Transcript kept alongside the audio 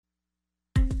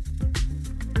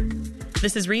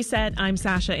This is Reset. I'm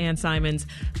Sasha Ann Simons.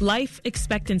 Life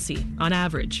expectancy, on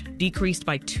average, decreased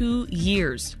by 2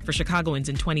 years for Chicagoans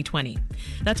in 2020.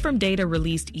 That's from data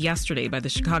released yesterday by the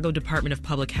Chicago Department of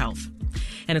Public Health.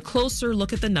 And a closer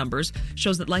look at the numbers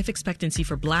shows that life expectancy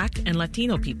for Black and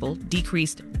Latino people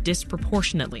decreased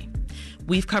disproportionately.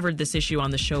 We've covered this issue on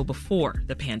the show before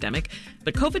the pandemic,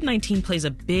 but COVID-19 plays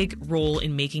a big role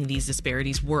in making these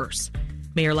disparities worse.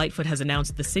 Mayor Lightfoot has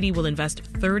announced the city will invest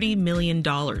 $30 million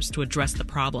to address the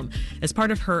problem as part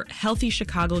of her Healthy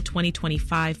Chicago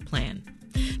 2025 plan.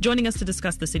 Joining us to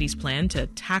discuss the city's plan to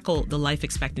tackle the life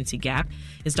expectancy gap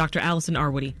is Dr. Allison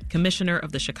Arwady, Commissioner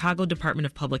of the Chicago Department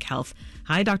of Public Health.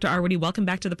 Hi, Dr. Arwady. Welcome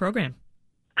back to the program.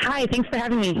 Hi, thanks for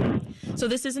having me. So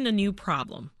this isn't a new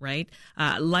problem, right?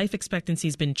 Life expectancy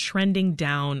has been trending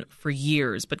down for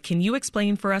years, but can you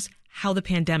explain for us how the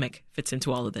pandemic fits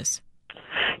into all of this?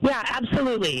 Yeah,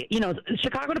 absolutely. You know, the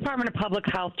Chicago Department of Public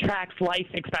Health tracks life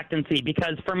expectancy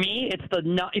because for me, it's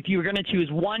if you were going to choose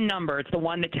one number, it's the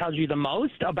one that tells you the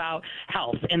most about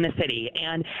health in the city.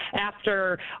 And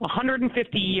after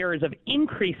 150 years of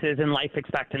increases in life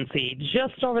expectancy,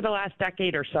 just over the last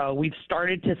decade or so, we've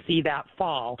started to see that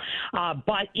fall.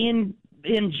 But in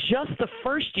just the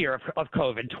first year of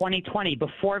COVID, 2020,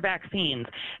 before vaccines,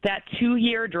 that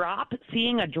 2-year drop,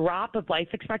 seeing a drop of life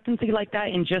expectancy like that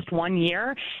in just 1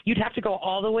 year, you'd have to go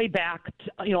all the way back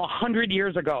to, 100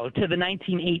 years ago to the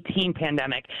 1918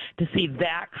 pandemic to see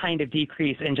that kind of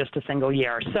decrease in just a single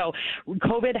year. So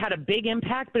COVID had a big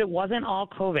impact, but it wasn't all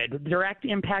COVID. Direct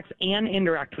impacts and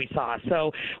indirect we saw.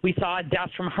 So we saw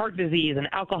deaths from heart disease and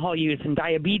alcohol use and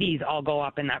diabetes all go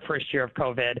up in that first year of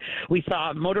COVID. We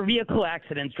saw motor vehicle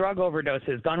accidents, drug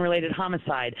overdoses, gun-related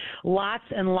homicide, lots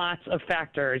and lots of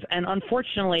factors. And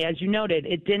unfortunately, as you noted,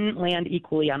 it didn't land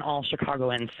equally on all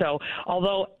Chicagoans. So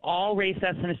although all race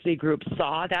ethnicity groups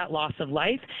saw that loss of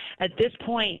life, at this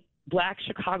point, Black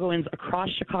Chicagoans across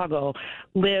Chicago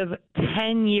live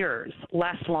 10 years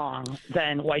less long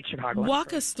than white Chicagoans.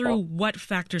 Walk us through what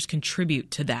factors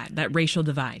contribute to that racial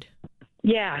divide.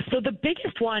 Yeah, so the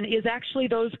biggest one is actually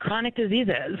those chronic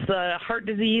diseases, the heart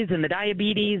disease and the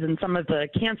diabetes and some of the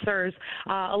cancers.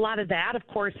 A lot of that, of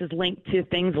course, is linked to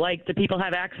things like the people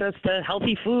have access to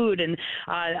healthy food and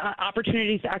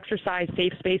opportunities to exercise,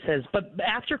 safe spaces. But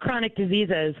after chronic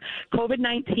diseases,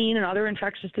 COVID-19 and other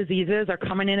infectious diseases are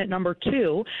coming in at number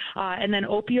 2. And then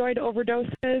opioid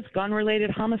overdoses,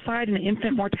 gun-related homicide, and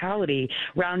infant mortality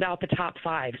round out the top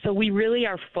 5. So we really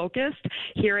are focused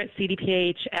here at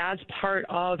CDPH as part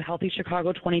of Healthy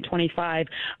Chicago 2025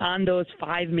 on those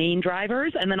 5 main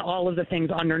drivers, and then all of the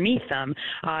things underneath them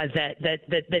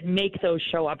that make those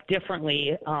show up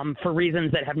differently for reasons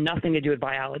that have nothing to do with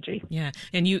biology. Yeah,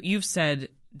 and you've said,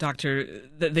 Doctor,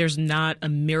 that there's not a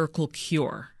miracle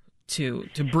cure to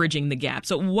bridging the gap.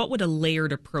 So what would a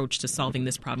layered approach to solving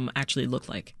this problem actually look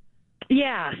like?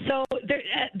 Yeah, so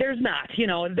there's not.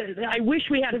 I wish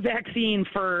we had a vaccine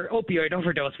for opioid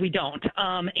overdose. We don't.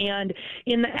 And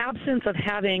in the absence of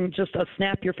having just a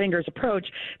snap your fingers approach,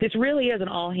 this really is an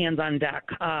all hands on deck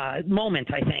moment,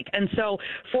 I think. And so,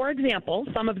 for example,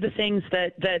 some of the things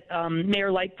that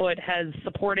Mayor Lightfoot has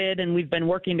supported and we've been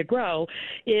working to grow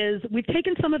is we've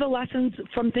taken some of the lessons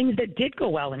from things that did go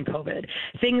well in COVID.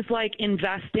 Things like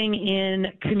investing in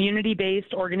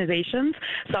community-based organizations,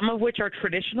 some of which are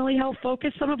traditionally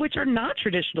health-focused, some of which are not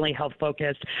traditionally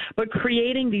health-focused, but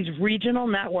creating these regional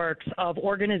networks of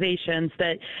organizations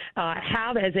that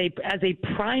have as a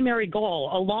primary goal,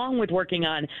 along with working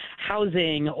on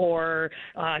housing or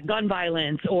gun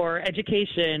violence or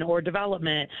education or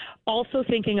development, also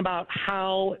thinking about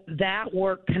how that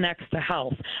work connects to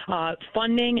health.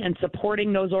 Funding and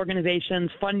supporting those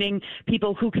organizations, funding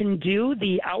people who can do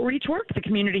the outreach work, the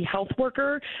community health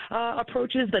worker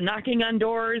approaches, the knocking on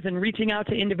doors and reaching out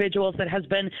to individuals that has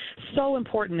been so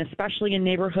important, especially in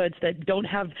neighborhoods that don't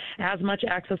have as much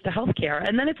access to health care.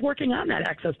 And then it's working on that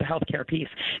access to health care piece,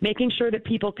 making sure that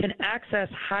people can access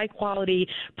high-quality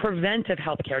preventive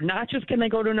health care. Not just can they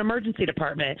go to an emergency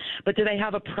department, but do they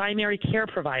have a primary care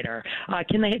provider?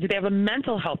 Do they have a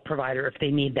mental health provider if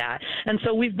they need that? And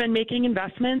so we've been making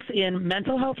investments in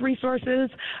mental health resources.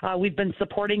 We've been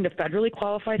supporting the federally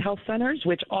qualified health centers,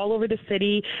 which all over the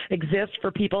city exist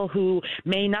for people who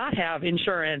may not have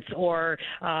insurance or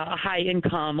a high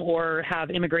income or have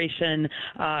immigration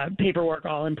paperwork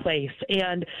all in place.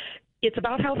 And it's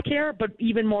about healthcare, but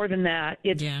even more than that,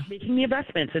 it's making the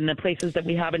investments in the places that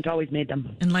we haven't always made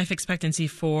them. And life expectancy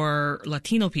for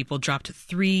Latino people dropped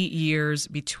 3 years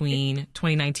between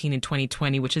 2019 and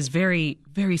 2020, which is very,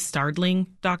 very startling,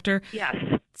 Doctor. Yes.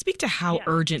 Speak to how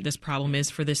urgent this problem is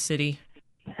for this city.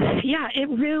 Yeah, it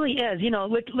really is. You know,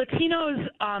 Latinos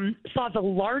saw the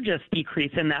largest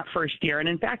decrease in that first year. And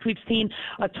in fact, we've seen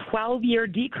a 12-year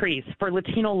decrease for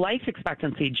Latino life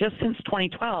expectancy just since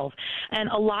 2012. And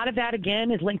a lot of that,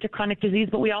 again, is linked to chronic disease.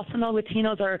 But we also know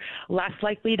Latinos are less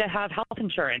likely to have health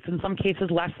insurance, in some cases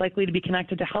less likely to be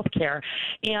connected to health care.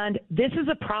 And this is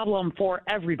a problem for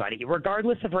everybody,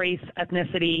 regardless of race,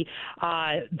 ethnicity.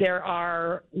 There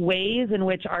are ways in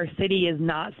which our city is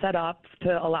not set up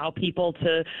to allow people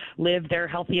to live their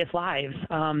healthiest lives.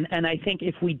 And I think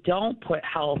if we don't put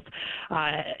health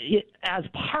as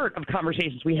part of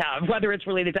conversations we have, whether it's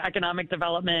related to economic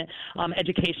development,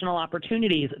 educational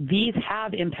opportunities, these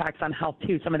have impacts on health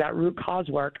too. Some of that root cause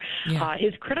work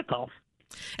is critical.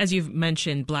 As you've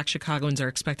mentioned, Black Chicagoans are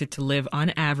expected to live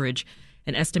on average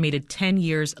an estimated 10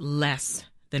 years less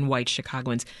than white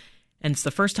Chicagoans. And it's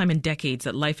the first time in decades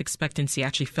that life expectancy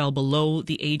actually fell below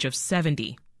the age of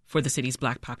 70 for the city's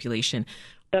Black population.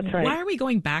 That's right. Why are we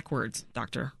going backwards,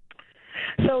 Doctor?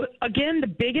 So, again, the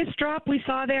biggest drop we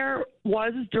saw there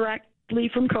was directly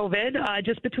from COVID.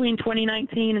 Just between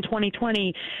 2019 and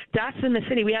 2020, deaths in the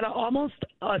city, we had almost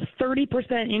a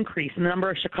 30% increase in the number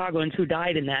of Chicagoans who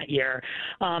died in that year.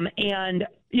 And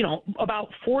you know, about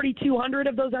 4,200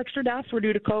 of those extra deaths were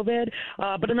due to COVID,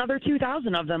 but another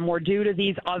 2,000 of them were due to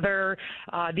these other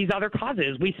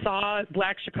causes. We saw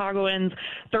Black Chicagoans,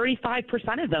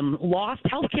 35% of them lost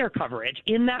health care coverage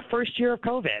in that first year of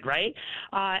COVID, right?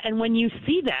 And when you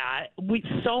see that,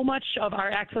 so much of our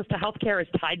access to health care is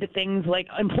tied to things like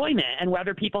employment and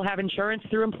whether people have insurance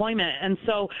through employment. And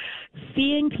so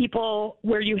seeing people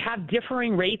where you have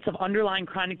differing rates of underlying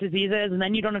chronic diseases and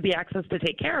then you don't have the access to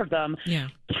take care of them,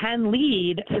 can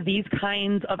lead to these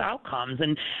kinds of outcomes.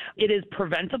 And it is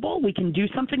preventable. We can do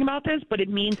something about this, but it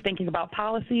means thinking about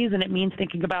policies and it means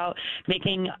thinking about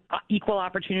making equal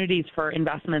opportunities for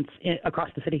investments across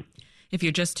the city. If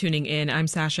you're just tuning in, I'm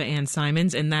Sasha Ann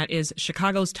Simons, and that is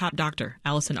Chicago's top doctor,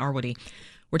 Allison Arwady.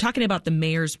 We're talking about the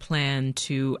mayor's plan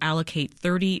to allocate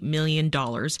 $30 million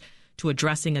to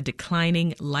addressing a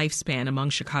declining lifespan among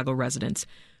Chicago residents.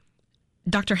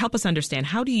 Doctor, help us understand,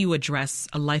 how do you address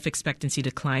a life expectancy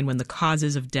decline when the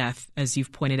causes of death, as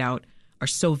you've pointed out, are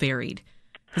so varied?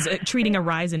 Because treating a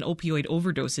rise in opioid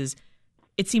overdoses,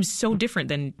 it seems so different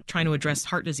than trying to address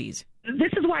heart disease.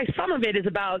 This is why some of it is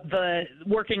about the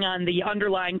working on the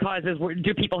underlying causes.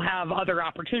 Do people have other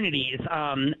opportunities?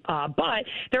 But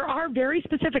there are very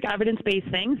specific evidence-based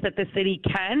things that the city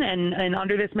can and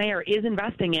under this mayor is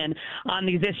investing in on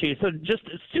these issues. So just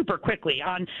super quickly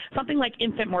on something like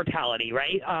infant mortality,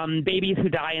 right? Babies who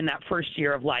die in that first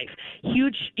year of life.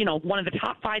 Huge, one of the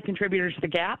top 5 contributors to the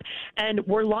gap. And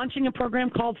we're launching a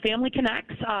program called Family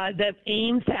Connects that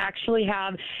aims to actually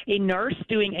have a nurse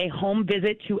doing a home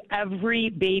visit to every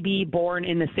baby born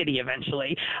in the city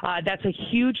eventually. That's a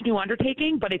huge new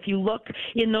undertaking, but if you look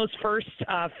in those first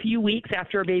few weeks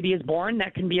after a baby is born,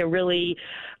 that can be a really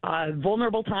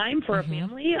vulnerable time for a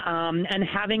family. And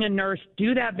having a nurse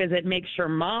do that visit makes sure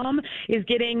mom is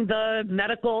getting the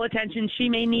medical attention she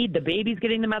may need, the baby's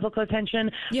getting the medical attention.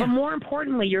 But more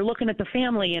importantly, you're looking at the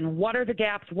family and what are the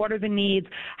gaps, what are the needs,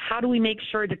 how do we make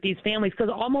sure that these families,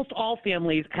 because almost all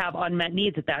families have unmet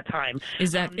needs at that time.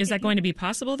 Is that going to be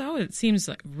possible, though? It seems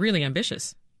really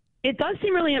ambitious. It does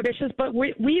seem really ambitious, but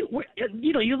we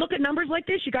you look at numbers like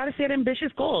this, you got to set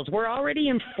ambitious goals. We're already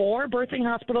in 4 birthing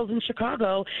hospitals in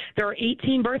Chicago. There are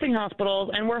 18 birthing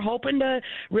hospitals, and we're hoping to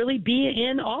really be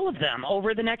in all of them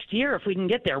over the next year if we can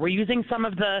get there. We're using some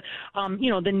of the,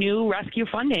 the new rescue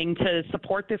funding to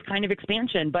support this kind of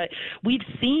expansion. But we've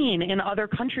seen in other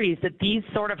countries that these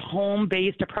sort of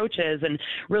home-based approaches and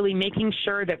really making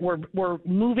sure that we're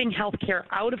moving healthcare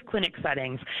out of clinic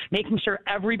settings, making sure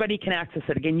everybody can access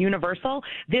it. Again, universal.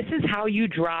 This is how you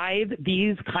drive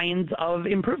these kinds of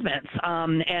improvements.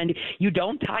 And you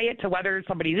don't tie it to whether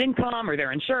somebody's income or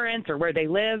their insurance or where they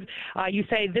live. You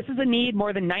say this is a need.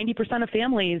 More than 90% of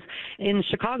families in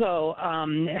Chicago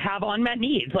have unmet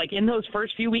needs, like in those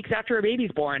first few weeks after a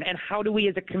baby's born. And how do we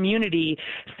as a community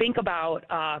think about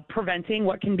preventing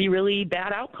what can be really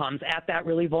bad outcomes at that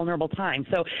really vulnerable time?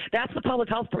 So that's the public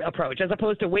health approach, as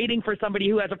opposed to waiting for somebody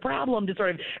who has a problem to sort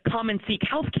of come and seek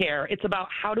health care. It's about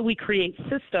how do we create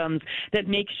systems that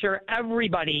make sure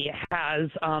everybody has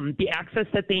the access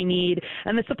that they need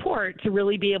and the support to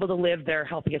really be able to live their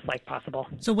healthiest life possible.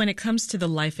 So when it comes to the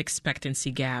life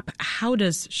expectancy gap, how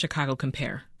does Chicago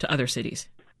compare to other cities?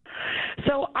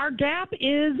 So our gap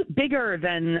is bigger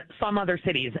than some other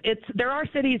cities. There are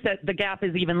cities that the gap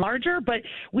is even larger, but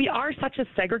we are such a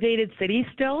segregated city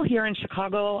still here in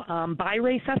Chicago by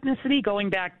race ethnicity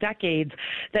going back decades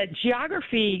that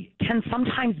geography can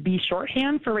sometimes be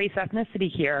shorthand for race ethnicity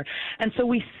here. And so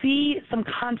we see some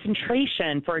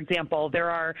concentration. For example, there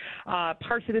are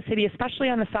parts of the city, especially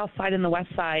on the south side and the west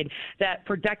side, that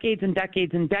for decades and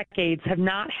decades and decades have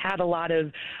not had a lot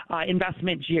of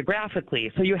investment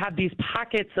geographically. So you have these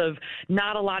pockets of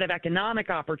not a lot of economic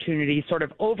opportunity sort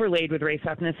of overlaid with race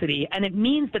ethnicity, and it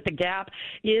means that the gap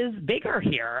is bigger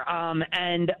here.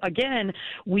 And again,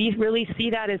 we really see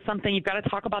that as something you've got to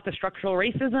talk about the structural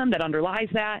racism that underlies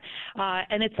that,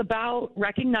 and it's about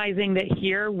recognizing that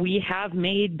here we have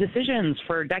made decisions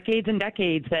for decades and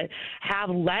decades that have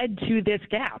led to this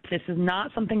gap. This is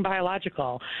not something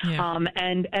biological,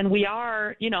 and we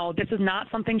are, this is not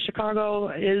something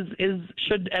Chicago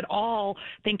should at all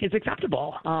think is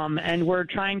acceptable, and we're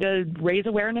trying to raise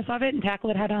awareness of it and tackle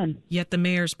it head on. Yet the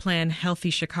mayor's plan, Healthy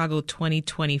Chicago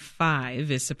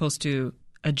 2025, is supposed to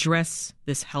address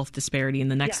this health disparity in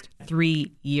the next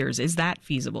 3 years. Is that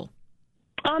feasible?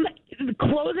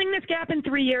 Closing this gap in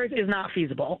 3 years is not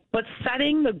feasible, but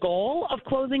setting the goal of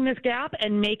closing this gap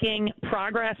and making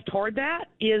progress toward that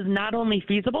is not only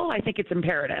feasible, I think it's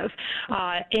imperative.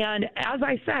 And as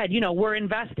I said, we're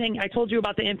investing, I told you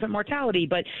about the infant mortality,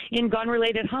 but in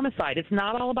gun-related homicide, it's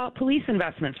not all about police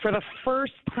investments. For the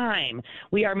first time,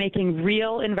 we are making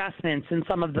real investments in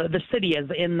some of the city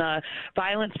in the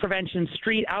violence prevention,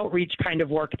 street outreach kind of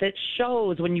work that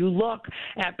shows when you look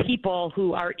at people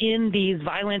who are in these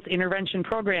violence intervention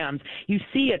programs, you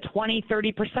see a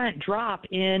 20-30% drop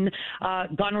in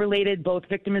gun-related both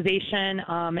victimization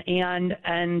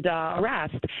and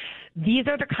arrest. These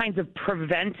are the kinds of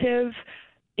preventive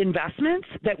investments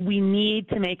that we need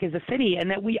to make as a city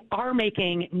and that we are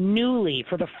making newly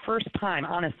for the first time,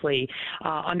 honestly,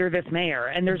 under this mayor.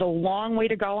 And there's a long way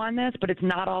to go on this, but it's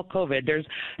not all COVID. There's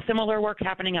similar work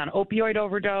happening on opioid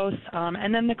overdose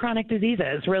and then the chronic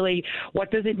diseases. Really, what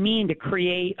does it mean to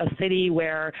create a city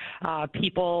where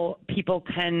people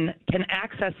can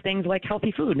access things like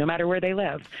healthy food no matter where they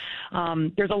live?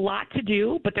 There's a lot to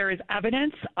do, but there is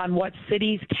evidence on what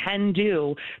cities can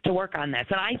do to work on this.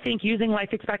 And I think using life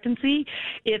expectancy,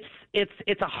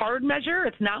 it's a hard measure.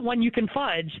 It's not one you can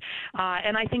fudge,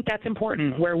 and I think that's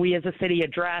important. Where we as a city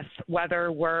address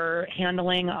whether we're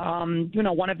handling,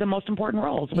 one of the most important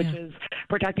roles, which is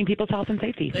protecting people's health and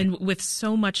safety. And with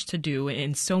so much to do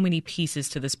and so many pieces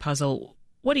to this puzzle,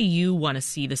 what do you want to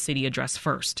see the city address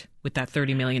first with that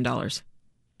 $30 million?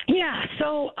 Yeah,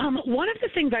 so one of the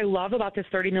things I love about this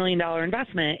 $30 million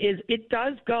investment is it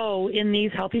does go in these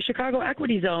Healthy Chicago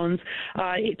equity zones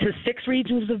to 6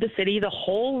 regions of the city. The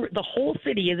whole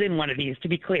city is in one of these, to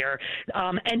be clear.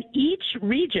 And each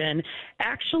region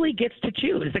actually gets to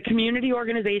choose. The community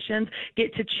organizations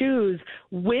get to choose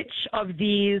which of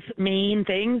these main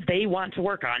things they want to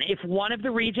work on. If one of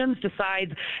the regions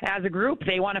decides as a group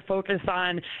they want to focus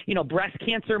on, breast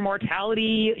cancer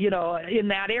mortality, in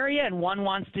that area, and one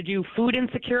wants to do food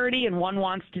insecurity and one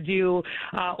wants to do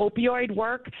opioid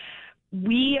work,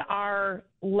 we are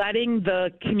letting the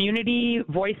community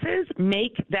voices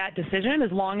make that decision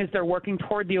as long as they're working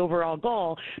toward the overall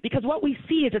goal. Because what we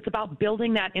see is it's about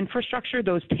building that infrastructure,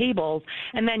 those tables,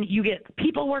 and then you get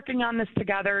people working on this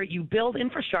together, you build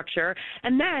infrastructure,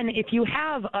 and then if you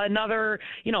have another,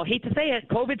 hate to say it,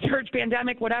 COVID surge,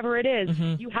 pandemic, whatever it is,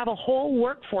 you have a whole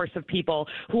workforce of people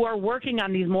who are working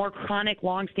on these more chronic,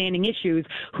 long-standing issues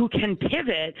who can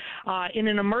pivot in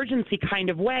an emergency kind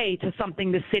of way to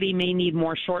something the city may need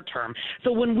more short-term.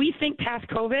 So when we think past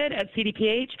COVID at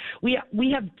CDPH, we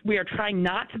are trying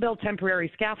not to build temporary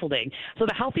scaffolding. So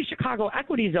the Healthy Chicago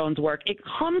equity zones work, it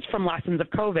comes from lessons of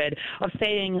COVID of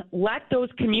saying, let those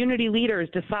community leaders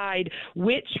decide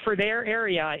which for their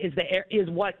area is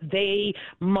what they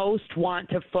most want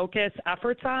to focus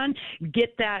efforts on,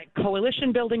 get that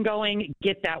coalition building going,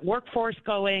 get that workforce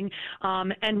going,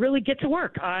 and really get to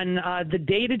work on the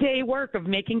day-to-day work of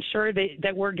making sure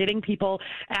that we're getting people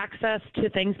access to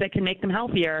things that can make them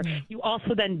healthier. You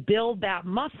also then build that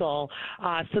muscle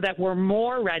so that we're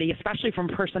more ready, especially from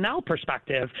personnel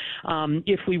perspective,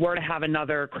 if we were to have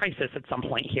another crisis at some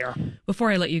point here. Before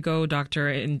I let you go, Doctor,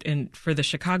 and for the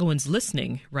Chicagoans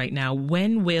listening right now,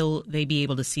 when will they be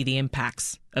able to see the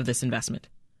impacts of this investment?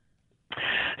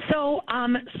 So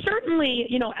Certainly,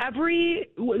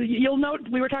 you'll note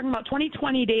we were talking about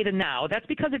 2020 data now. That's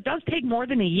because it does take more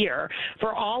than a year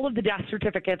for all of the death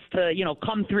certificates to,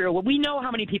 come through. We know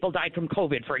how many people died from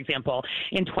COVID, for example,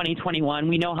 in 2021.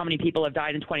 We know how many people have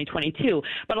died in 2022.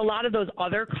 But a lot of those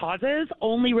other causes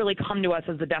only really come to us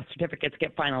as the death certificates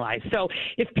get finalized. So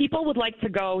if people would like to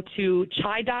go to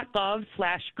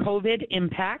chai.gov/COVID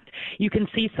impact, you can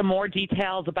see some more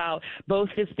details about both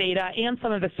this data and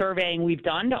some of the surveying we've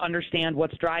done to understand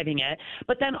what's driving it.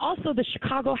 But then also the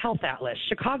Chicago Health Atlas.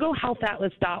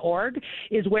 ChicagoHealthAtlas.org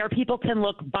is where people can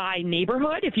look by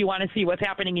neighborhood if you want to see what's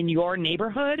happening in your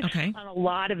neighborhood on a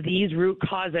lot of these root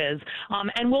causes.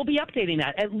 And we'll be updating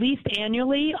that at least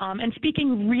annually and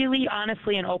speaking really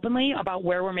honestly and openly about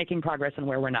where we're making progress and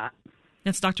where we're not.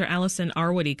 That's Dr. Allison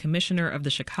Arwady, Commissioner of the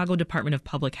Chicago Department of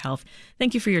Public Health.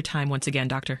 Thank you for your time once again,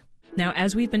 Doctor. Now,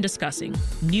 as we've been discussing,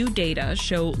 new data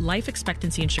show life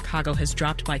expectancy in Chicago has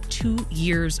dropped by 2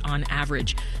 years on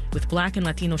average, with Black and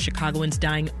Latino Chicagoans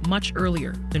dying much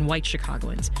earlier than white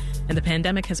Chicagoans. And the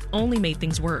pandemic has only made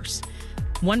things worse.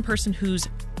 One person who's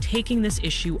taking this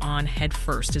issue on head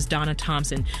first is Donna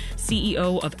Thompson,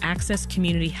 CEO of Access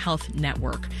Community Health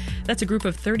Network. That's a group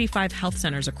of 35 health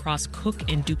centers across Cook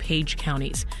and DuPage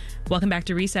counties. Welcome back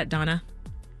to Reset, Donna.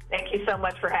 Thank you so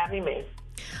much for having me.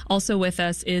 Also with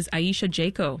us is Aisha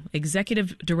Jaco,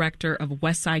 Executive Director of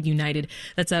Westside United.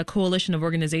 That's a coalition of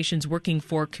organizations working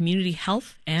for community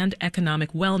health and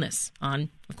economic wellness on,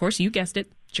 of course, you guessed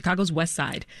it, Chicago's West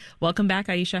Side. Welcome back,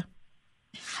 Aisha.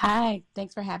 Hi,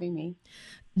 thanks for having me.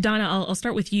 Donna, I'll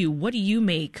start with you. What do you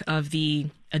make of the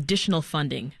additional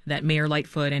funding that Mayor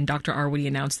Lightfoot and Dr. Arwady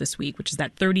announced this week, which is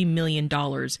that $30 million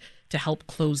to help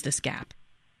close this gap?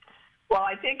 Well,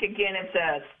 I think, again, it's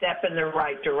a step in the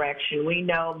right direction. We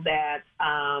know that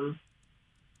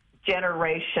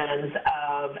generations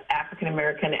of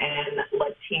African-American and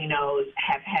Latinos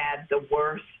have had the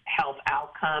worst health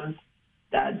outcomes,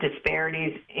 the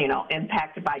disparities,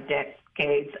 impacted by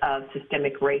decades of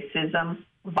systemic racism,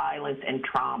 violence, and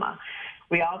trauma.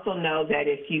 We also know that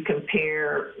if you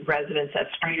compare residents at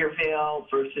Streeterville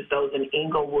versus those in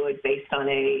Inglewood based on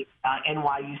a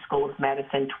NYU School of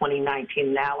Medicine 2019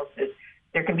 analysis,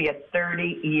 there can be a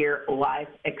 30-year life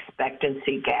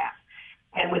expectancy gap.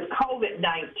 And with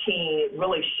COVID-19, it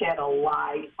really shed a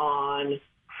light on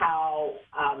how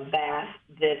vast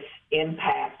this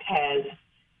impact has,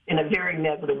 in a very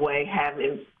negative way, have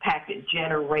impacted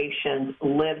generations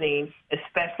living,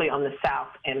 especially on the south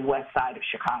and west side of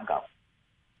Chicago.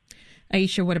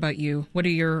 Aisha, what about you? What are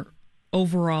your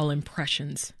overall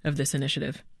impressions of this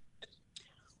initiative?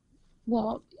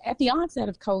 Well, at the onset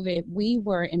of COVID, we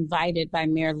were invited by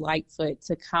Mayor Lightfoot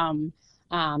to come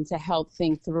to help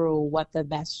think through what the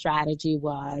best strategy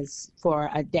was for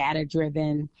a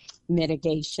data-driven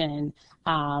mitigation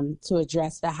to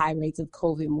address the high rates of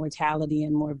COVID mortality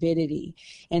and morbidity.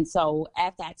 And so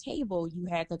at that table, you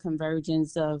had the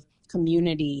convergence of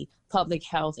community, public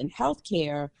health, and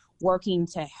healthcare working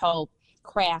to help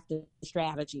craft a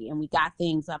strategy, and we got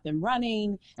things up and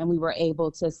running, and we were able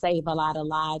to save a lot of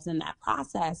lives in that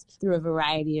process through a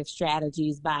variety of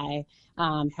strategies by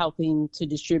helping to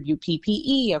distribute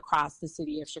PPE across the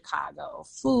city of Chicago,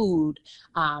 food,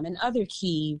 and other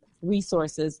key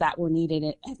resources that were needed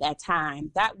at that time.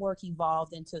 That work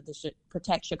evolved into the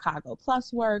Protect Chicago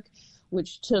Plus work,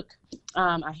 which took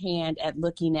a hand at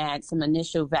looking at some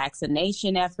initial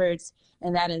vaccination efforts,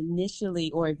 and that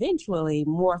initially or eventually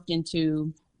morphed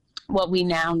into what we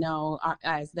now know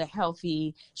as the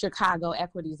Healthy Chicago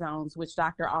Equity Zones, which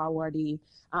Dr. Arwady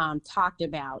talked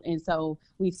about. And so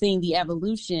we've seen the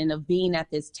evolution of being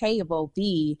at this table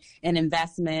be an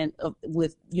investment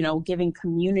with, giving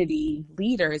community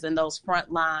leaders and those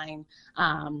frontline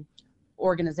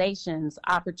organizations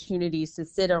opportunities to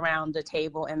sit around the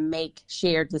table and make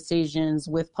shared decisions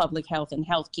with public health and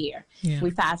healthcare. Yeah.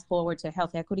 We fast forward to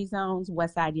Health Equity Zones.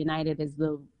 Westside United is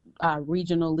the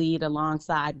regional lead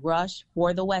alongside Rush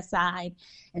for the West Side.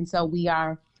 And so we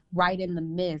are right in the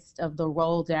midst of the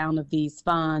roll down of these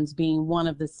funds, being one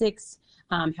of the 6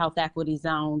 health equity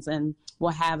zones, and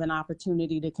we'll have an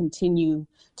opportunity to continue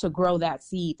to grow that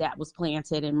seed that was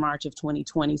planted in March of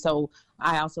 2020. So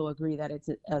I also agree that it's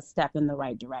a step in the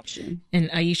right direction. And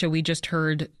Aisha, we just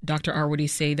heard Dr. Arwady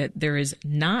say that there is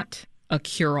not a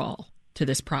cure-all to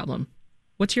this problem.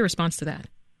 What's your response to that?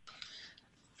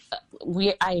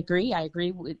 I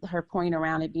agree with her point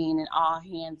around it being an all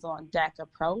hands on deck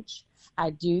approach.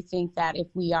 I do think that if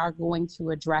we are going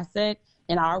to address it,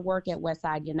 in our work at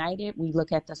Westside United, we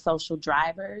look at the social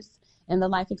drivers in the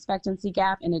life expectancy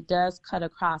gap, and it does cut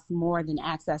across more than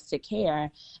access to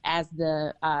care, as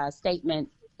the statement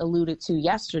alluded to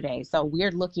yesterday. So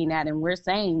we're looking at and we're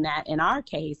saying that in our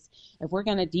case, if we're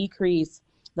going to decrease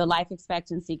the life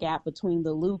expectancy gap between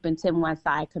the Loop and 10 West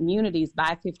Side communities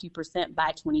by 50%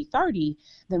 by 2030,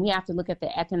 then we have to look at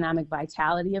the economic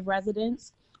vitality of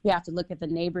residents. We have to look at the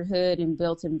neighborhood and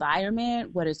built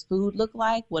environment. What does food look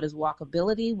like? What is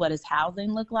walkability? What does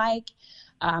housing look like?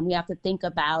 We have to think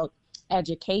about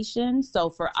education. So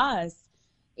for us,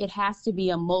 it has to be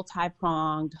a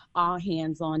multi-pronged, all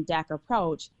hands on deck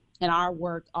approach. And our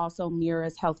work also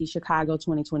mirrors Healthy Chicago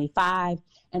 2025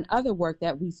 and other work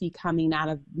that we see coming out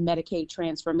of Medicaid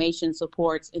transformation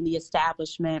supports in the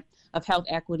establishment of health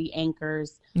equity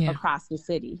anchors across the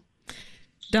city.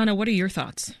 Donna, what are your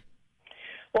thoughts?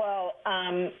 Well,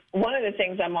 one of the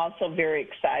things I'm also very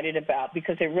excited about,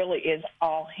 because it really is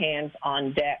all hands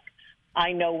on deck.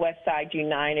 I know Westside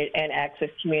United and Access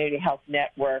Community Health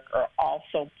Network are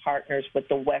also partners with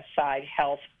the Westside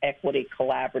Health Equity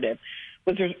Collaborative,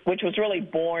 which was really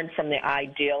born from the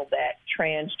ideal that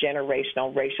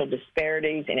transgenerational racial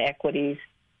disparities, inequities,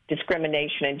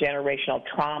 discrimination, and generational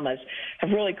traumas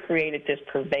have really created this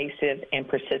pervasive and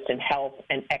persistent health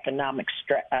and economic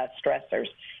stressors.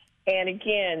 And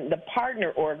again, the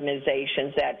partner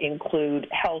organizations that include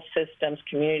health systems,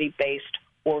 community-based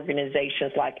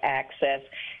organizations like Access,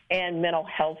 and mental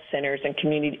health centers and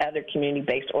other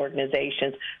community-based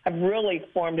organizations have really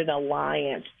formed an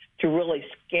alliance to really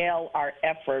scale our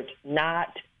efforts, not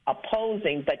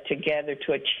opposing, but together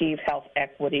to achieve health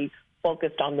equity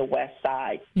focused on the West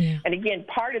Side. Yeah. And again,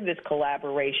 part of this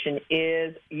collaboration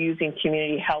is using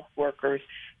community health workers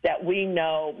that we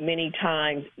know many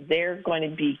times they're going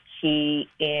to be key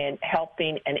in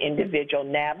helping an individual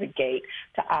navigate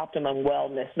to optimum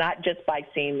wellness, not just by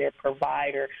seeing their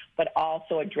provider, but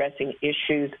also addressing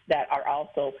issues that are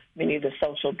also many of the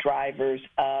social drivers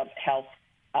of health,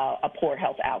 poor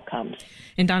health outcomes.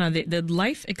 And Donna, the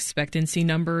life expectancy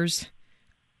numbers,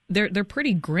 they're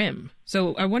pretty grim.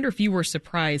 So I wonder if you were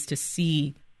surprised to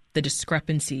see the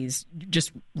discrepancies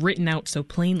just written out so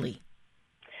plainly.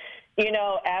 You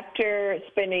know, after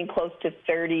spending close to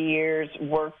 30 years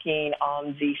working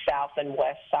on the South and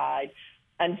West Side,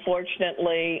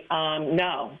 unfortunately,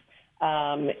 no.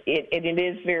 It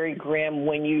is very grim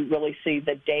when you really see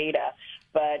the data.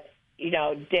 But, you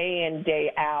know, day in,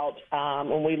 day out,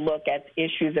 when we look at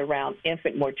issues around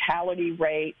infant mortality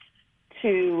rates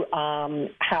to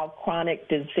how chronic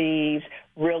disease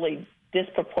really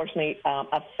disproportionately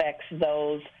affects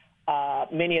those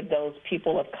many of those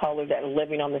people of color that are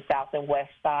living on the South and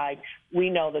West Side, we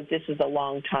know that this is a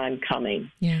long time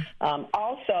coming. Yeah.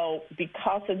 Also,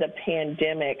 because of the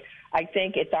pandemic, I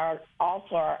think it's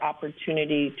also our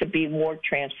opportunity to be more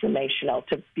transformational,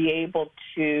 to be able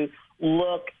to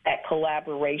look at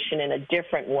collaboration in a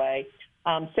different way,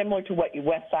 similar to what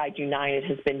Westside United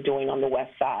has been doing on the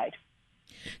West Side.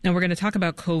 Now, we're going to talk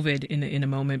about COVID in a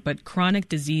moment, but chronic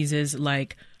diseases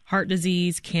like heart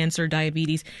disease, cancer,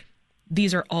 diabetes,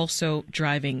 these are also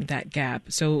driving that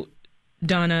gap. So,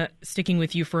 Donna, sticking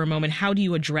with you for a moment, how do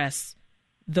you address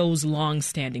those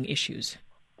long-standing issues?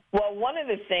 Well, one of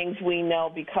the things we know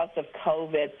because of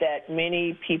COVID that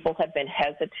many people have been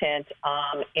hesitant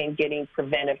in getting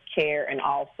preventive care and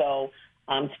also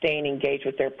staying engaged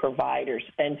with their providers.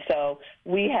 And so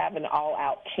we have an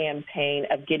all-out campaign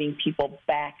of getting people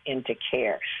back into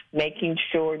care, making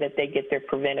sure that they get their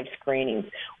preventive screenings.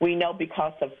 We know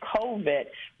because of COVID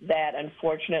that,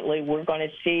 unfortunately, we're going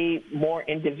to see more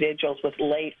individuals with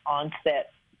late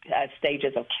onset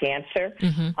stages of cancer,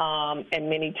 and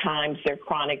many times their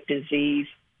chronic disease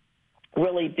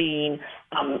really being,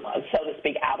 so to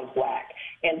speak, out of whack.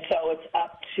 And so it's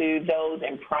up to those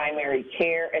in primary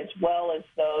care as well as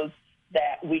those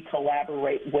that we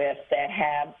collaborate with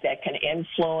that can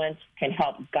influence, can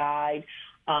help guide,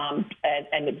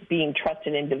 and being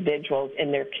trusted individuals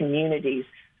in their communities.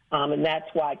 And that's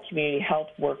why community health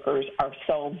workers are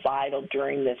so vital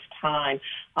during this time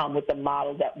with the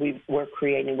model that we're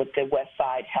creating with the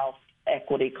Westside Health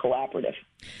Equity Collaborative.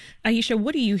 Aisha,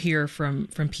 what do you hear from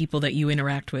people that you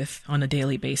interact with on a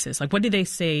daily basis? Like, what do they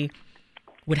say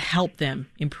would help them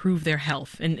improve their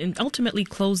health and ultimately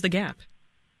close the gap?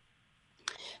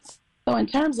 So in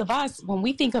terms of us, when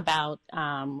we think about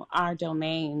our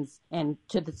domains and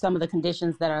some of the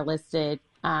conditions that are listed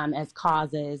as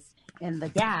causes in the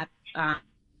gap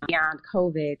beyond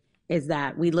COVID, is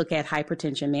that we look at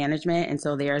hypertension management. And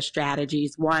so there are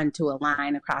strategies, one, to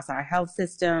align across our health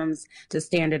systems, to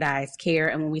standardize care.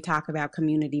 And when we talk about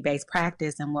community-based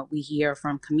practice and what we hear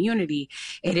from community,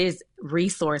 it is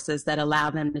resources that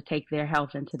allow them to take their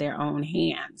health into their own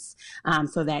hands,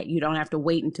 so that you don't have to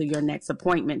wait until your next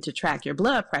appointment to track your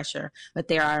blood pressure. But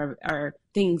there are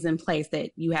things in place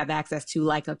that you have access to,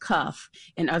 like a cuff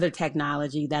and other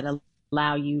technology that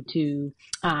allow you to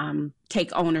take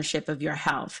ownership of your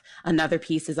health. Another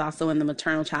piece is also in the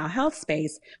maternal child health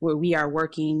space, where we are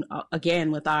working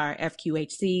again with our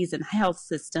FQHCs and health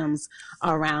systems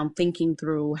around thinking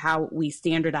through how we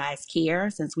standardize care,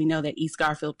 since we know that East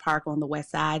Garfield Park on the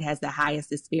west side has the highest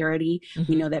disparity.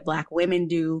 We know that Black women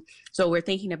do. So we're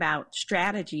thinking about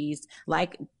strategies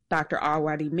like Dr.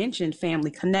 already mentioned,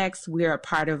 Family Connects. We're a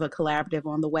part of a collaborative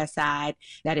on the West Side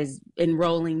that is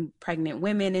enrolling pregnant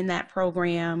women in that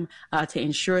program to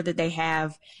ensure that they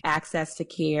have access to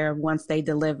care once they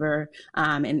deliver,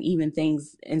 and even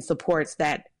things and supports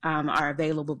that are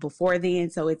available before then.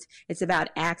 So it's about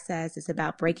access. It's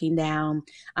about breaking down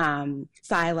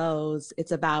silos.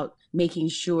 It's about making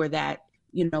sure that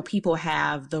people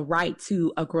have the right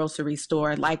to a grocery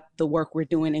store, like the work we're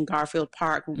doing in Garfield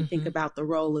Park when we think about the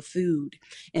role of food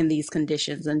in these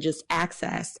conditions and just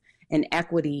access and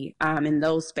equity in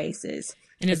those spaces.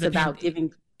 And it's about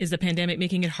giving. Is the pandemic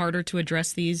making it harder to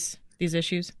address these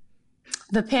issues?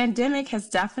 The pandemic has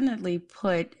definitely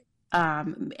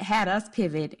had us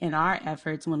pivot in our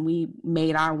efforts. When we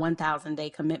made our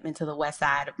 1,000-day commitment to the West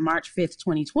Side, March 5th,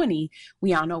 2020,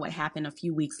 we all know what happened a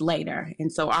few weeks later.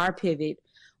 And so our pivot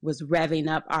was revving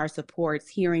up our supports,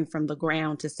 hearing from the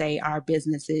ground to say our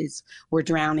businesses were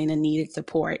drowning and needed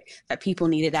support, that people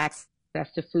needed access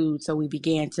to food. So we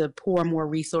began to pour more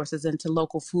resources into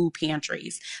local food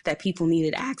pantries, that people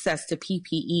needed access to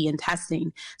PPE and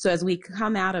testing. So as we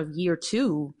come out of year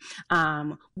two,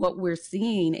 what we're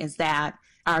seeing is that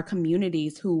our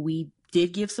communities who we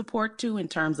did give support to in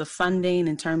terms of funding,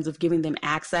 in terms of giving them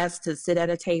access to sit at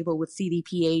a table with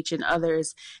CDPH and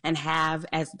others and have,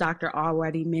 as Dr.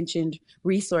 already mentioned,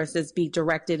 resources be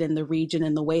directed in the region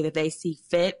in the way that they see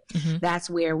fit. That's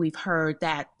where we've heard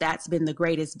that that's been the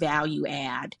greatest value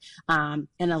add, and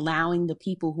allowing the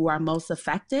people who are most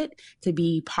affected to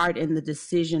be part in the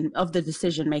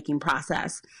decision-making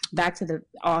process. Back to the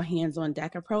all hands on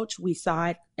deck approach, we saw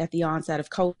it at the onset of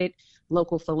COVID.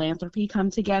 Local philanthropy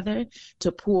come together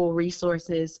to pool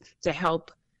resources to help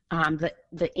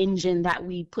the engine that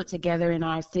we put together in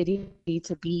our city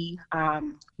to be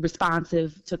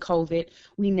responsive to COVID.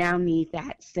 We now need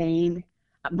that same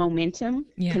momentum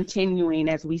continuing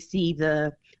as we see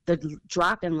the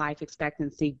drop in life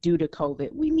expectancy due to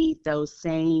COVID. We need those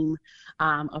same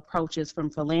approaches from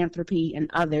philanthropy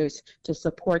and others to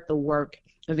support the work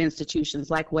of institutions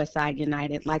like Westside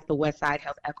United, like the Westside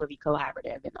Health Equity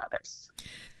Collaborative, and others.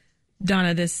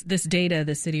 Donna, this data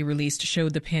the city released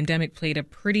showed the pandemic played a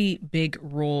pretty big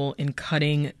role in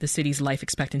cutting the city's life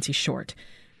expectancy short.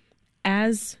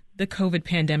 As the COVID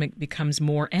pandemic becomes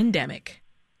more endemic,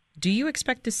 do you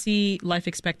expect to see life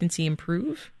expectancy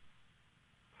improve?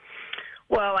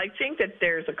 Well, I think that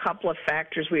there's a couple of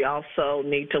factors we also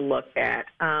need to look at.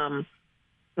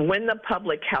 When the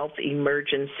public health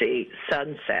emergency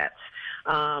sunsets,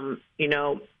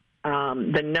 the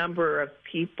number of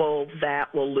people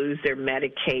that will lose their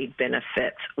Medicaid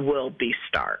benefits will be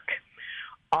stark.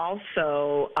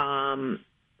 Also,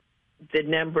 the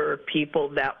number of people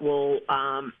that will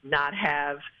not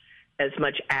have as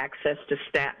much access to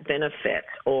SNAP benefits,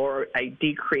 or a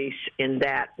decrease in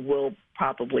that, will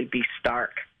probably be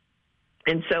stark.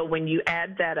 And so when you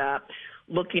add that up,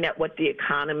 looking at what the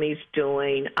economy's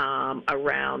doing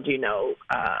around,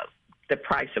 the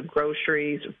price of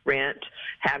groceries, rent,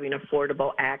 having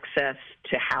affordable access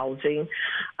to housing.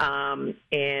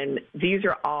 And these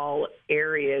are all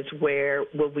areas where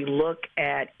when we look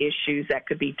at issues that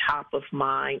could be top of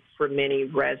mind for many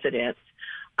residents,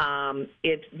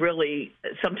 it's really,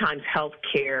 sometimes health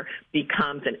care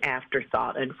becomes an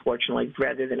afterthought, unfortunately,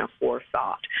 rather than a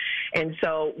forethought. And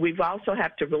so we've also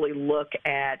have to really look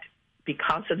at,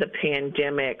 because of the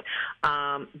pandemic,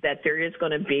 that there is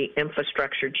going to be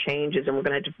infrastructure changes, and we're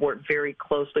going to have to work very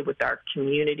closely with our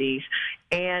communities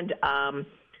and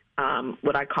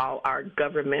what I call our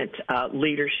government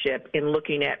leadership in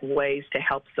looking at ways to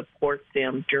help support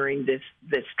them during this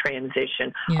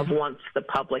transition of once the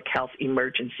public health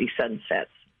emergency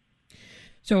sunsets.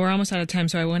 So we're almost out of time,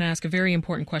 so I want to ask a very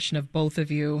important question of both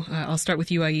of you. I'll start with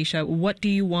you, Aisha. What do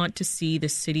you want to see the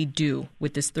city do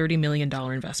with this $30 million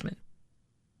investment?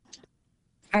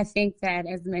 I think that,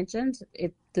 as mentioned,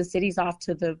 the city's off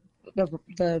to the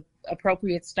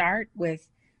appropriate start with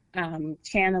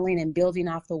channeling and building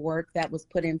off the work that was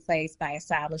put in place by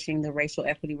establishing the Racial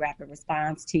Equity Rapid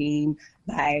Response Team,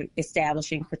 by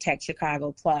establishing Protect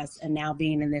Chicago Plus, and now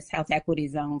being in this health equity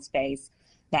zone space,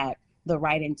 that the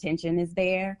right intention is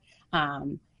there.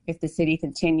 If the city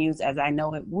continues, as I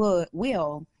know it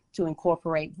will, to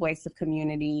incorporate voice of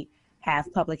community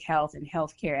have public health and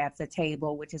healthcare at the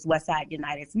table, which is Westside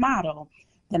United's model,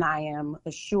 then I am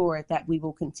assured that we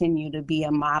will continue to be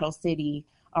a model city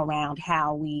around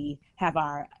how we have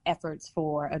our efforts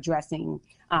for addressing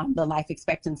the life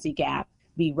expectancy gap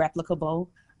be replicable.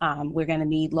 We're going to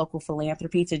need local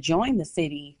philanthropy to join the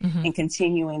city in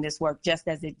continuing this work, just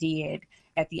as it did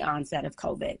at the onset of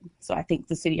COVID. So I think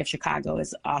the city of Chicago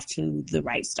is off to the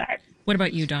right start. What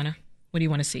about you, Donna? What do you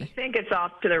want to see? I think it's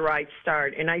off to the right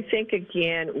start. And I think,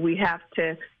 again, we have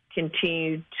to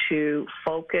continue to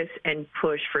focus and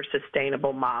push for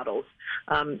sustainable models.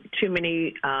 Too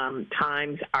many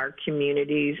times our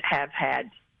communities have had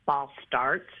false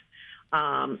starts,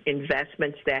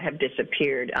 investments that have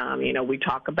disappeared. We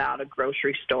talk about a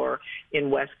grocery store in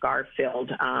West Garfield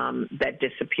that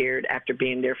disappeared after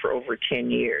being there for over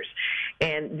 10 years.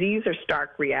 And these are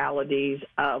stark realities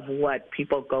of what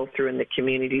people go through in the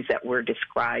communities that we're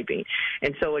describing.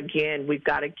 And so, again, we've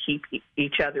got to keep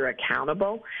each other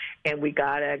accountable, and we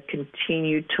got to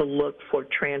continue to look for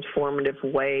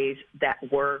transformative ways that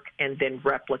work and then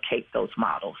replicate those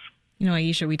models.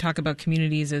 Aisha, we talk about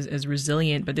communities as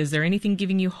resilient, but is there anything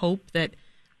giving you hope that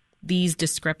these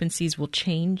discrepancies will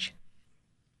change?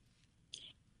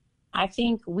 I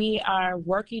think we are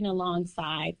working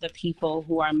alongside the people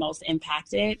who are most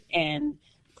impacted and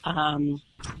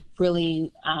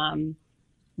really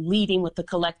leading with the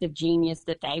collective genius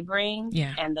that they bring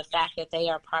and the fact that they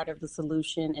are part of the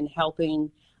solution and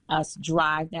helping us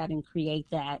drive that and create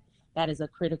that. That is a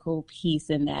critical piece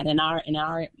in that. In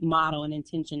our model and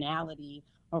intentionality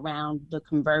around the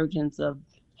convergence of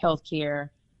healthcare,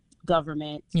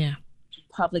 government,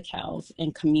 public health,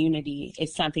 and community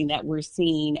is something that we're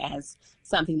seeing as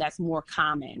something that's more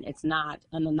common. It's not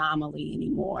an anomaly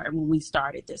anymore. When we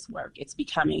started this work, it's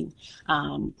becoming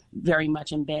very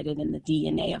much embedded in the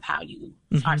DNA of how you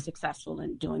are successful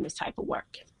in doing this type of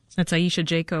work. That's Aisha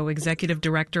Jaco, Executive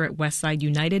Director at Westside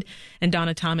United, and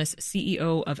Donna Thomas,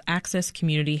 CEO of Access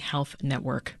Community Health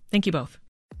Network. Thank you both.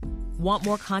 Want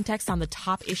more context on the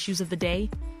top issues of the day?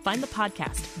 Find the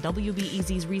podcast,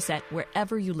 WBEZ's Reset,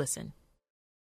 wherever you listen.